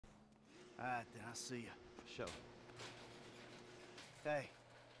Alright, then I'll see you. Sure. Hey,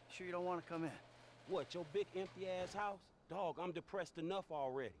 sure you don't want to come in? What, your big empty-ass house? Dog, I'm depressed enough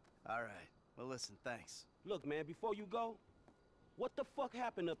already. Alright. Well, listen, thanks. Look, man, before you go, what the fuck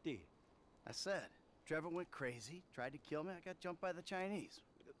happened up there? I said, Trevor went crazy, tried to kill me, I got jumped by the Chinese.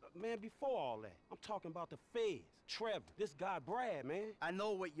 Man, before all that, I'm talking about the feds. Trevor, this guy Brad, man. I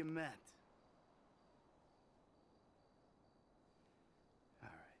know what you meant.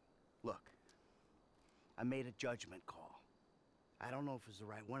 Alright. Look, I made a judgment call. I don't know if it was the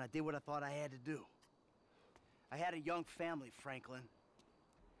right one. I did what I thought I had to do. I had a young family, Franklin.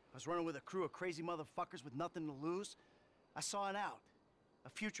 I was running with a crew of crazy motherfuckers with nothing to lose. I saw an out. A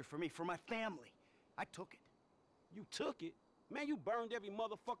future for me, for my family. I took it. You took it? Man, you burned every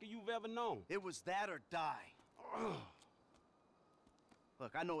motherfucker you've ever known. It was that or die.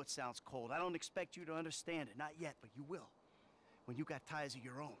 Look, I know it sounds cold. I don't expect you to understand it. Not yet, but you will. When you got ties of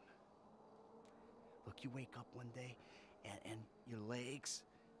your own. Look, you wake up one day, and your legs,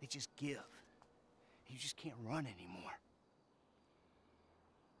 they just give. You just can't run anymore.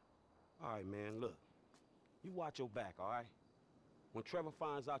 All right, man, look. You watch your back, all right? When Trevor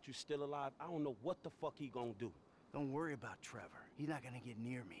finds out you're still alive, I don't know what the fuck he gonna do. Don't worry about Trevor. He's not gonna get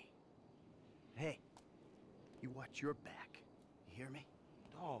near me. Hey, you watch your back. You hear me?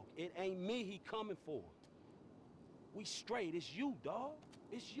 Dog, it ain't me he coming for. We straight. It's you, dog.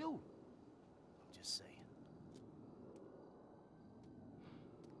 It's you. I'm just saying.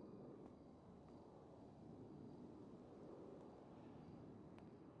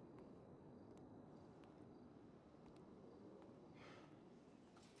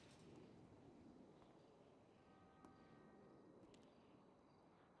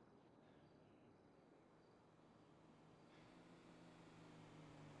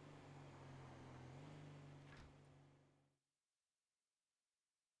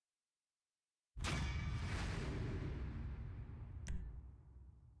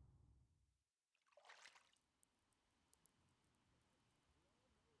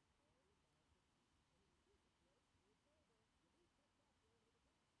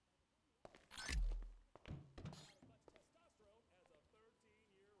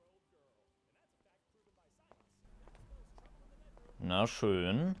 Na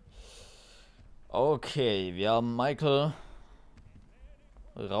schön. Okay, wir haben Michael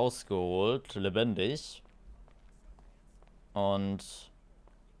rausgeholt, lebendig. Und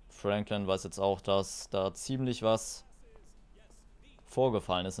Franklin weiß jetzt auch, dass da ziemlich was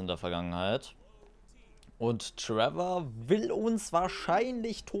vorgefallen ist in der Vergangenheit. Und Trevor will uns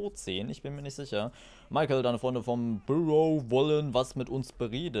wahrscheinlich tot sehen. Ich bin mir nicht sicher. Michael, deine Freunde vom Büro wollen was mit uns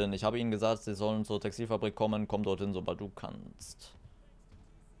bereden. Ich habe ihnen gesagt, sie sollen zur Textilfabrik kommen. Komm dorthin, sobald du kannst.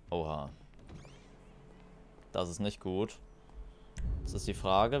 Oha. Das ist nicht gut. Das ist die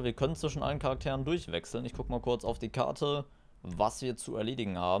Frage. Wir können zwischen allen Charakteren durchwechseln. Ich gucke mal kurz auf die Karte, was wir zu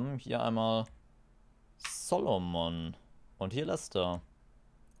erledigen haben. Hier einmal Solomon. Und hier Lester.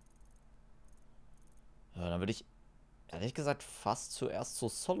 Ja, dann würde ich, ehrlich gesagt, fast zuerst zu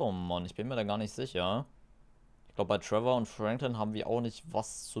Solomon. Ich bin mir da gar nicht sicher. Ich glaube, bei Trevor und Franklin haben wir auch nicht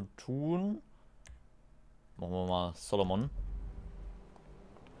was zu tun. Machen wir mal Solomon.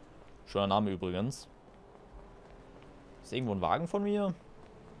 Schöner Name übrigens. Ist irgendwo ein Wagen von mir?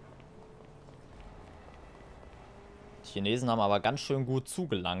 Die Chinesen haben aber ganz schön gut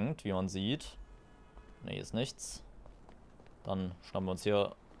zugelangt, wie man sieht. Ne, hier ist nichts. Dann schnappen wir uns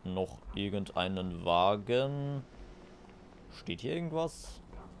hier noch irgendeinen Wagen. Steht hier irgendwas?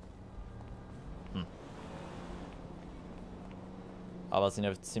 Aber es sind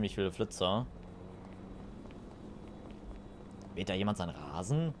ja ziemlich viele Flitzer. Weht da jemand seinen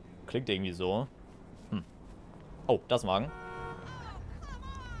Rasen? Klingt irgendwie so. Oh, das ist ein Wagen.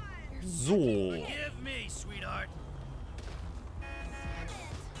 So.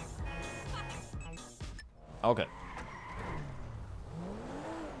 Okay.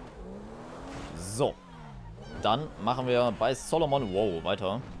 So. Dann machen wir bei Solomon. Wow,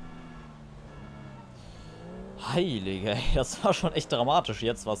 weiter. Heilige, ey, das war schon echt dramatisch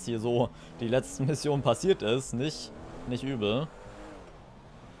jetzt, was hier so die letzten Missionen passiert ist. Nicht übel.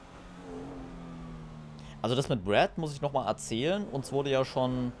 Also das mit Brad muss ich nochmal erzählen. Uns wurde ja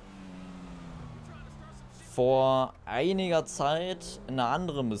schon vor einiger Zeit in einer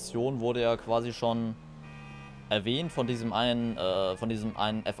anderen Mission wurde ja quasi schon erwähnt von diesem einen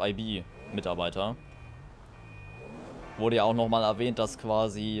FIB-Mitarbeiter. Wurde ja auch nochmal erwähnt, dass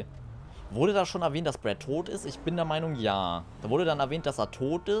quasi... Wurde da schon erwähnt, dass Brad tot ist? Ich bin der Meinung, ja. Da wurde dann erwähnt, dass er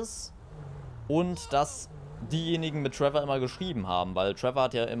tot ist und dass diejenigen mit Trevor immer geschrieben haben, weil Trevor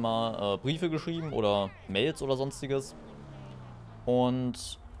hat ja immer Briefe geschrieben oder Mails oder sonstiges.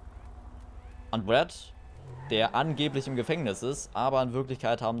 Und an Brad, der angeblich im Gefängnis ist, aber in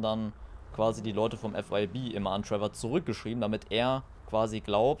Wirklichkeit haben dann quasi die Leute vom FYB immer an Trevor zurückgeschrieben, damit er quasi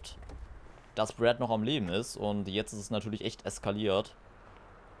glaubt, dass Brad noch am Leben ist. Und jetzt ist es natürlich echt eskaliert,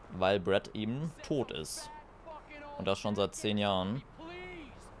 weil Brad eben tot ist. Und das schon seit 10 Jahren.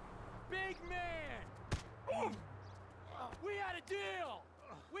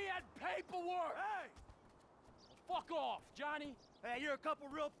 Fuck off, Johnny. Hey, you're a couple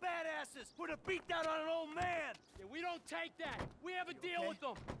real badasses. Put a beat down on an old man. Yeah, we don't take that. We have a deal with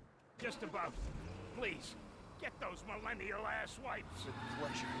them. Just about. Please, get those millennial ass wipes. With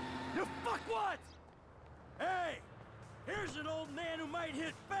pleasure. You fuckwat! Hey, here's an old man who might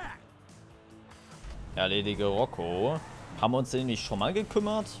hit back. Erledige Rocco. Haben wir uns den nicht schon mal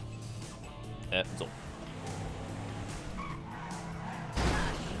gekümmert? So.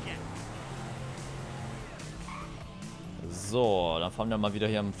 So, dann fahren wir mal wieder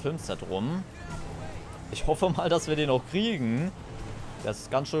hier im Filmset rum. Ich hoffe mal, dass wir den auch kriegen. Der ist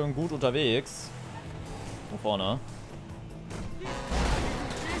ganz schön gut unterwegs. Da vorne.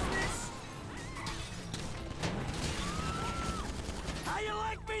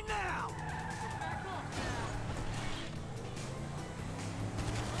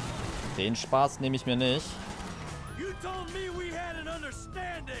 Den Spaß nehme ich mir nicht.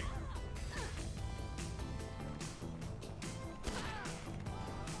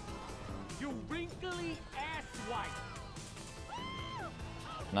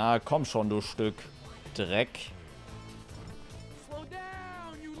 Na, komm schon, du Stück Dreck.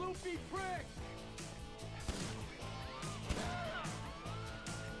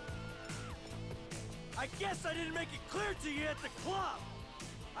 I guess I didn't make it clear to you at the club.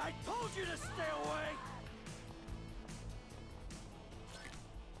 I told you to stay away.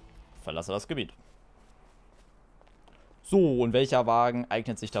 Verlasse das Gebiet. So, und welcher Wagen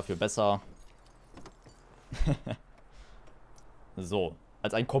eignet sich dafür besser? So,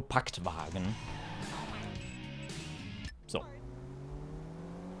 als ein Kompaktwagen. So.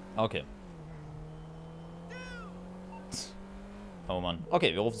 Okay. Oh Mann.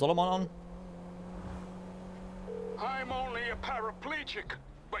 Okay, wir rufen Solomon an. I'm only a paraplegic,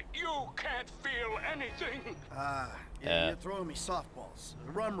 but you can't feel anything. You're throwing me softballs.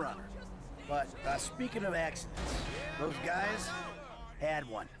 Rum runner. But speaking of accidents, those guys had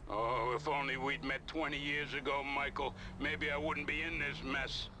one. Oh, if only we'd met 20 years ago, Michael. Maybe I wouldn't be in this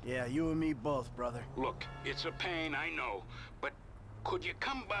mess. Yeah, you and me both, brother. Look, it's a pain, I know. But could you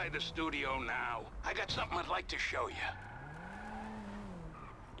come by the studio now? I got something I'd like to show you.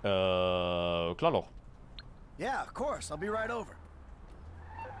 Klar doch. Yeah, of course. I'll be right over.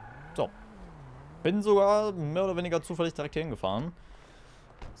 So. Bin sogar mehr oder weniger zufällig direkt hier hingefahren.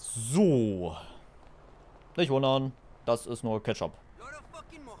 So. Nicht wundern. Das ist nur Ketchup.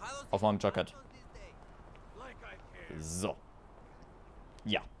 Auf meinem Jackett. So.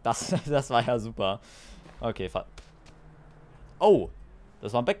 Ja, das war ja super. Okay, oh,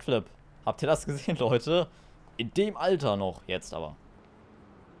 das war ein Backflip. Habt ihr das gesehen, Leute? In dem Alter noch. Jetzt aber.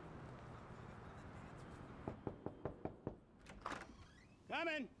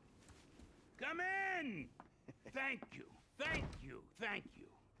 Come in. Come in. Thank you. Thank you. Thank you.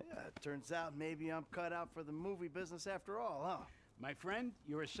 Yeah, it turns out maybe I'm cut out for the movie business after all, huh? My friend,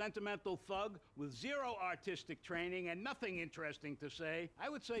 you're a sentimental thug with zero artistic training and nothing interesting to say. I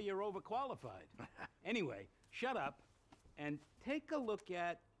would say you're overqualified. Anyway, shut up and take a look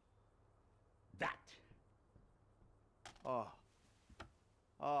at that. Oh.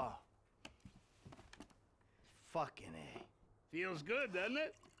 Oh. Fucking A. Feels good, doesn't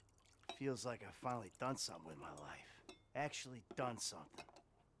it? Feels like I've finally done something with my life. Actually done something.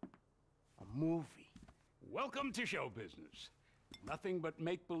 A movie. Welcome to show business. Nothing but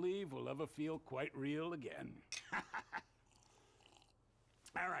make-believe will ever feel quite real again.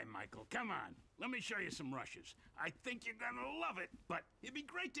 All right, Michael, come on. Let me show you some rushes. I think you're gonna love it, but it'd be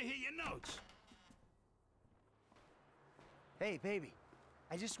great to hear your notes. Hey, baby.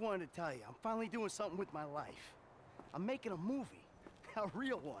 I just wanted to tell you, I'm finally doing something with my life. I'm making a movie. A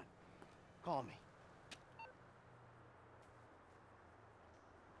real one. Call me.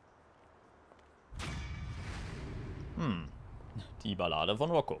 Die Ballade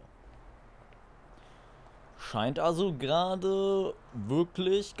von Rocco. Scheint also gerade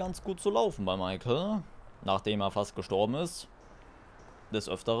wirklich ganz gut zu laufen bei Michael. Nachdem er fast gestorben ist. Des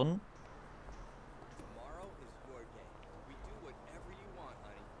Öfteren.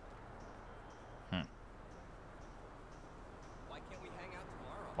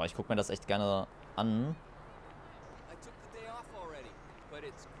 Boah, ich gucke mir das echt gerne an.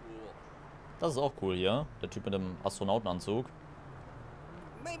 Das ist auch cool hier. Der Typ mit dem Astronautenanzug.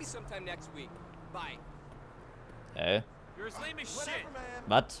 Maybe sometime next week. Bye. You're as lame as shit.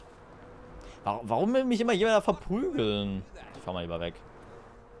 Was? Warum will mich immer jeder verprügeln? Ich fahr mal lieber weg.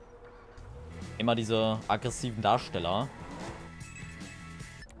 Immer diese aggressiven Darsteller.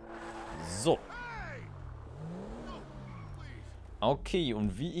 So. Okay,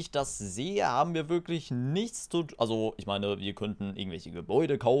 und wie ich das sehe, haben wir wirklich nichts zu tun. Also, ich meine, wir könnten irgendwelche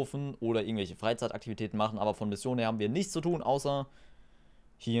Gebäude kaufen oder irgendwelche Freizeitaktivitäten machen, aber von Missionen her haben wir nichts zu tun, außer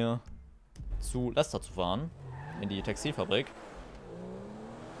hier zu Lester zu fahren. In die Textilfabrik.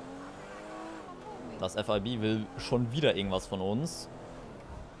 Das FIB will schon wieder irgendwas von uns.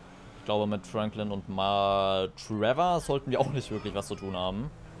 Ich glaube, mit Franklin und Trevor sollten wir auch nicht wirklich was zu tun haben.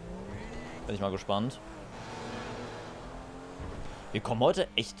 Bin ich mal gespannt. Wir kommen heute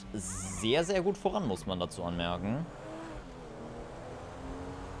echt sehr, sehr gut voran, muss man dazu anmerken.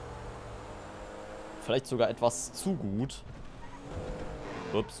 Vielleicht sogar etwas zu gut.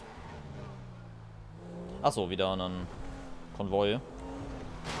 Ups. Achso, wieder ein Konvoi.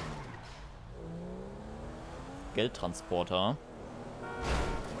 Geldtransporter.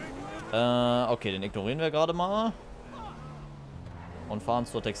 Okay, den ignorieren wir gerade mal. Und fahren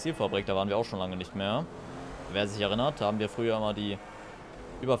zur Textilfabrik, da waren wir auch schon lange nicht mehr. Wer sich erinnert, da haben wir früher immer die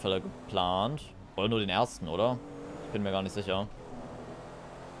Überfälle geplant. Oder nur den ersten, oder? Ich bin mir gar nicht sicher.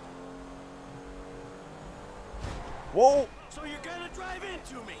 Wow! So you're gonna drive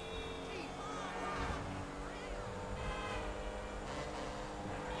into me?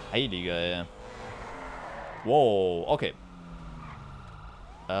 Heilige, ey. Wow, okay.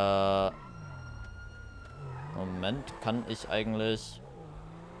 Moment, kann ich eigentlich...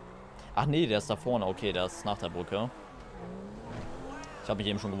 Ach nee, der ist da vorne. Okay, der ist nach der Brücke. Ich habe mich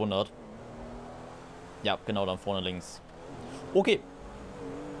eben schon gewundert. Ja, genau, dann vorne links. Okay.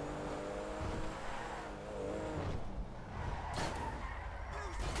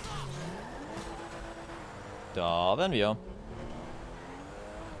 Da wären wir.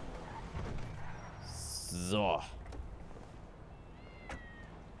 So.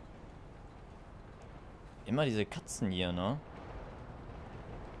 Immer diese Katzen hier, ne?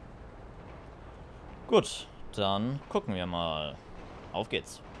 Gut, dann gucken wir mal. Auf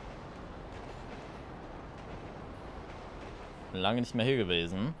geht's. Lange nicht mehr hier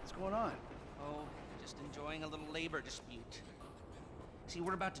gewesen. What's going on? Oh, just enjoying a little labor dispute. See,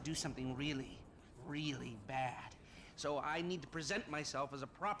 we're about to do something really, really bad. So I need to present myself as a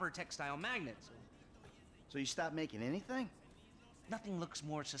proper textile magnet. So you stopped making anything? Nothing looks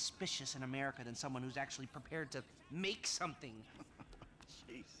more suspicious in America than someone who's actually prepared to make something.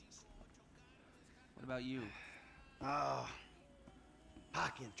 Jesus. What about you? Oh,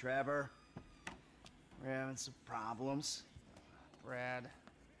 pocket, Trevor. We're having some problems. Brad.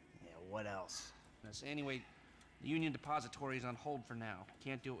 Yeah, what else? Yes, anyway, the Union Depository is on hold for now.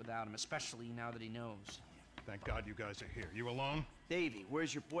 Can't do it without him, especially now that he knows. Thank God you guys are here. You alone? Davey,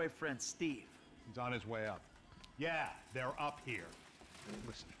 where's your boyfriend, Steve? He's on his way up. Yeah, they're up here.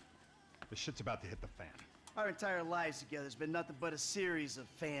 Listen, this shit's about to hit the fan. Our entire lives together has been nothing but a series of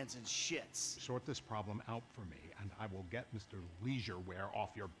fans and shits. Sort this problem out for me, and I will get Mr. Leisureware off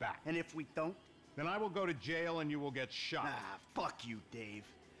your back. And if we don't? Then I will go to jail and you will get shot. Ah, fuck you, Dave.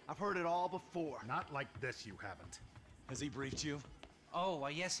 I've heard it all before. Not like this, you haven't. Has he briefed you? Oh, why,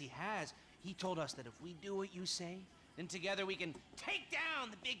 yes, he has. He told us that if we do what you say, then together we can take down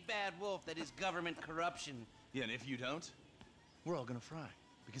the big bad wolf that is government corruption. Yeah, and if you don't, we're all gonna fry,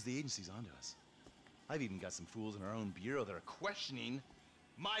 because the agency's onto us. I've even got some fools in our own bureau that are questioning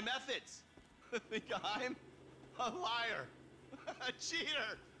my methods. Think I'm a liar, a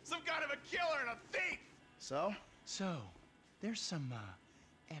cheater, some kind of a killer and a thief. So? So, there's some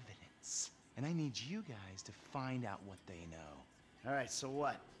evidence, and I need you guys to find out what they know. All right, so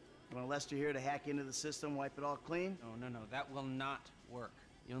what? You want Lester here to hack into the system, wipe it all clean? No, that will not work.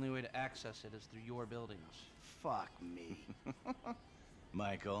 The only way to access it is through your buildings. Fuck me.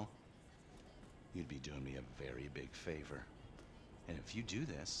 Michael, you'd be doing me a very big favor. And if you do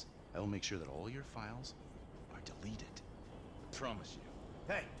this, I will make sure that all your files are deleted. Promise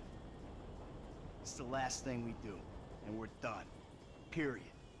you. Hey, it's the last thing we do, and we're done.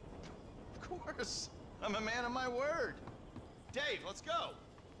 Period. Of course. I'm a man of my word. Dave, let's go.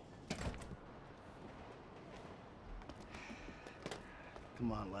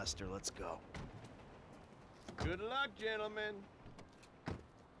 Come on, Lester, let's go. Good luck, gentlemen.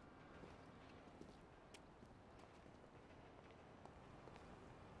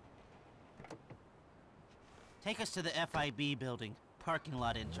 Take us to the FIB building, parking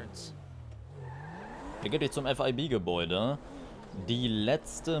lot entrance. Begib dich zum FIB-Gebäude. Die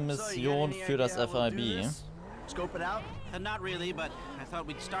letzte Mission für das FIB. Scope it out? Not really, but I thought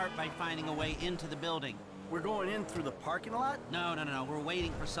we'd start by finding a way into the building. We're going in through the parking lot? No. We're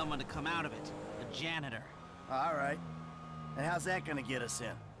waiting for someone to come out of it. A janitor. All right. And how's that gonna get us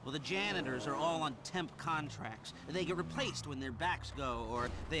in? Well, the janitors are all on temp contracts. They get replaced when their backs go, or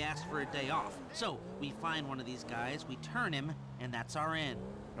they ask for a day off. So, we find one of these guys, we turn him, and that's our in.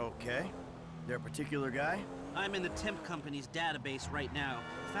 Okay. There a particular guy? I'm in the temp company's database right now.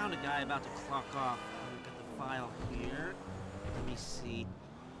 Found a guy about to clock off. Look at the file here. Let me see.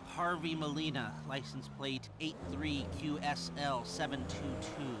 Harvey Molina, license plate 83QSL722.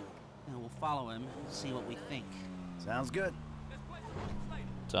 And we'll follow him and see what we think. Sounds good.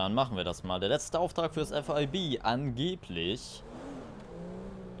 Dann machen wir das mal. Der letzte Auftrag fürs FIB, angeblich.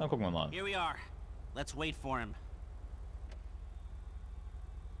 Dann gucken wir mal. Here we are. Let's wait for him.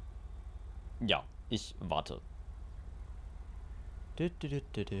 Ja, ich warte.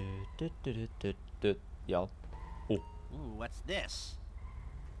 Ja. Oh. Ooh, what's this?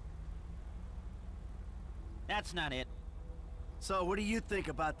 That's not it. So, what do you think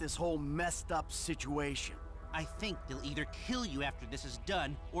about this whole messed up situation? I think they'll either kill you after this is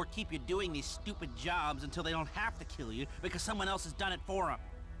done, or keep you doing these stupid jobs until they don't have to kill you, because someone else has done it for them.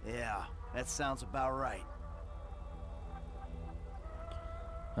 Yeah, that sounds about right.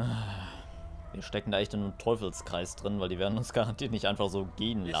 Wir stecken da echt in einem Teufelskreis drin, weil die werden uns garantiert nicht einfach so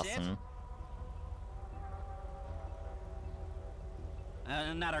gehen lassen.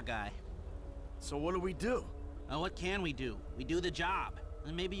 Another guy. So what do? What can we do? We do the job.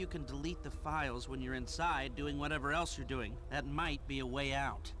 And maybe you can delete the files when you're inside doing whatever else you're doing. That might be a way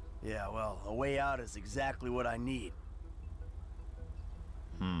out. Yeah, well, a way out is exactly what I need.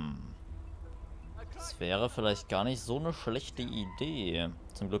 Das wäre vielleicht gar nicht so eine schlechte Idee.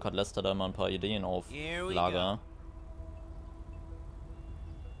 Zum Glück hat Lester da mal ein paar Ideen auf Lager.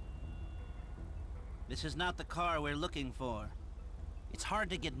 This is not the car we're looking for. It's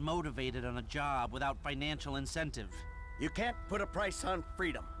hard to get motivated on a job without financial incentive. You can't put a price on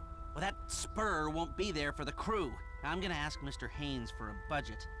freedom. Well, that spur won't be there for the crew. I'm gonna ask Mr. Haynes for a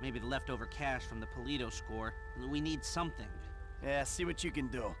budget. Maybe the leftover cash from the Polito score. We need something. Yeah, see what you can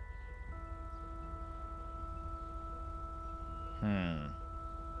do. Bin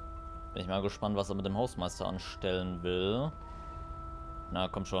ich mal gespannt, was er mit dem Hausmeister anstellen will. Na,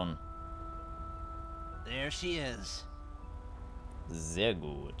 komm schon. There she is. Sehr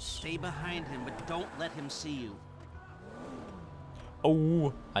gut. Stay behind him, but don't let him see you.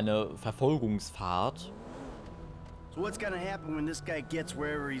 Oh, eine Verfolgungsfahrt. So what's gonna happen when this guy gets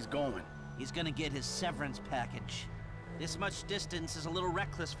wherever he's going? He's gonna get his severance package. This much distance is a little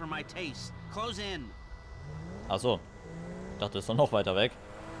reckless for my taste. Close in. Achso. Ich dachte, das ist doch noch weiter weg.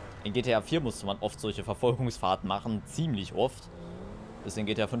 In GTA 4 musste man oft solche Verfolgungsfahrten machen. Ziemlich oft. Ist in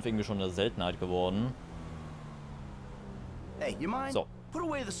GTA 5 irgendwie schon eine Seltenheit geworden. Hey, you mind? So. Put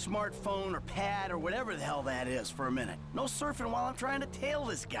away the smartphone or pad or whatever the hell that is for a minute. No surfing while I'm trying to tail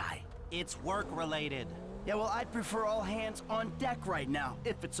this guy. It's work-related. Yeah, well, I'd prefer all hands on deck right now,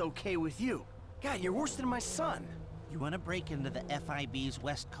 if it's okay with you. God, you're worse than my son. You want to break into the FIB's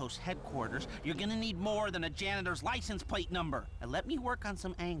West Coast headquarters, you're gonna need more than a janitor's license plate number. And let me work on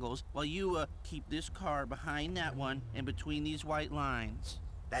some angles while you, keep this car behind that one and between these white lines.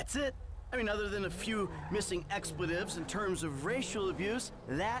 That's it. I mean, other than a few missing expletives in terms of racial abuse,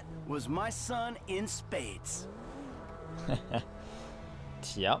 that was my son in spades.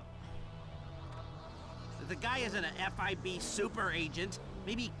 Tja. The guy isn't an FIB super agent.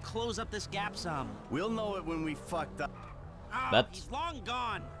 Maybe close up this gap some. We'll know it when we fucked up. Oh, Was? he's long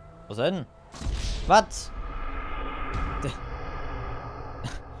gone. Was denn? Was?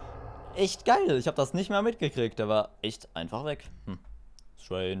 Echt geil. Ich habe das nicht mehr mitgekriegt. Der war echt einfach weg.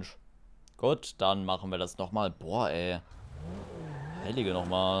 Strange. Gut, dann machen wir das nochmal. Boah, ey. Heilige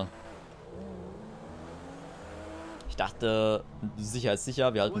nochmal. Ich dachte, sicher ist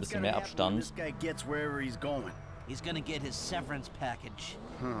sicher. Wir halten ein bisschen mehr Abstand. He's gonna get his severance package.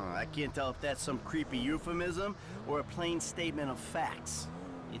 I can't tell if that's some creepy euphemism or a plain statement of facts.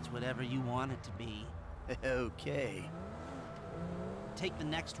 It's whatever you want it to be. Okay. Take the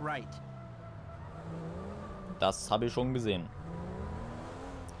next right. Das habe ich schon gesehen.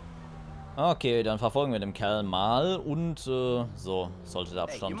 Okay, dann verfolgen wir den Kerl mal und so sollte der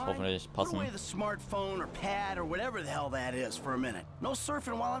Abstand hoffentlich passen. Put away the smartphone or pad or whatever the hell that is for a minute. No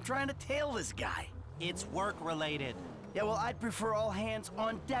surfing while I'm trying to tail this guy. It's work-related. Yeah, well, I'd prefer all hands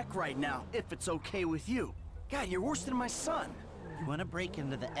on deck right now, if it's okay with you. God, you're worse than my son. You want to break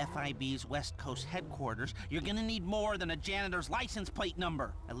into the FIB's West Coast headquarters, you're gonna need more than a janitor's license plate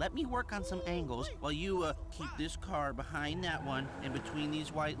number. And let me work on some angles while you, keep this car behind that one and between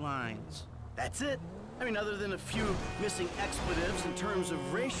these white lines. That's it. I mean, other than a few missing expletives in terms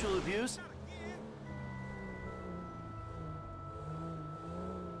of racial abuse.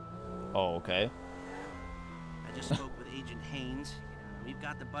 Oh, okay. I just spoke with Agent Haynes. We've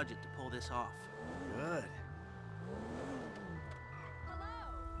got the budget to pull this off. Good.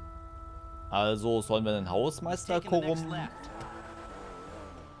 Also sollen wir den Hausmeister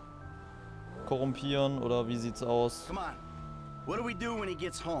korrumpieren oder wie sieht's aus? Come on. What do we do when he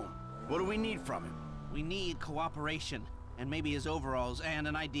gets home? What do we need from him? We need cooperation, and maybe his overalls and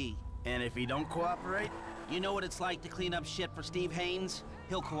an ID. And if he don't cooperate? You know what it's like to clean up shit for Steve Haynes?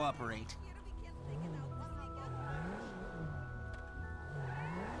 He'll cooperate.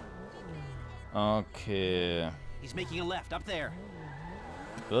 Okay. He's making a left up there.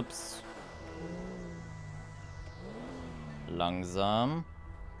 Ups. Langsam.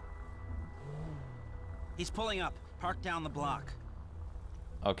 He's pulling up. Park down the block.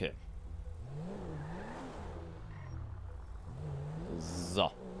 Okay.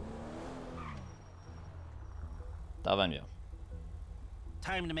 So. Da waren wir.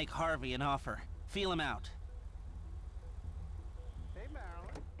 Time to make Harvey an offer. Feel him out. Hey,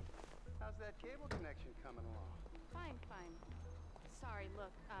 Marilyn. How's that cable connection coming along? Fine, fine. Sorry,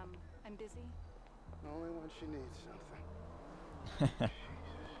 look, I'm busy. Only when she needs something.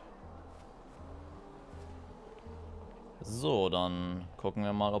 So, dann gucken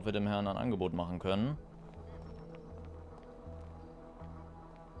wir mal, ob wir dem Herrn ein Angebot machen können.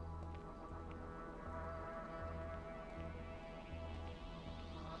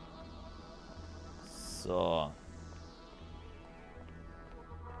 So.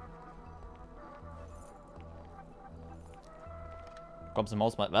 Kommst du im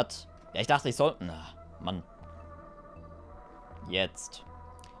Haus mal? Was? Ja, ich dachte, ich soll... Na, Mann. Jetzt.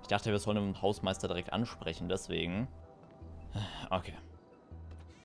 Ich dachte, wir sollen den Hausmeister direkt ansprechen, deswegen. Okay.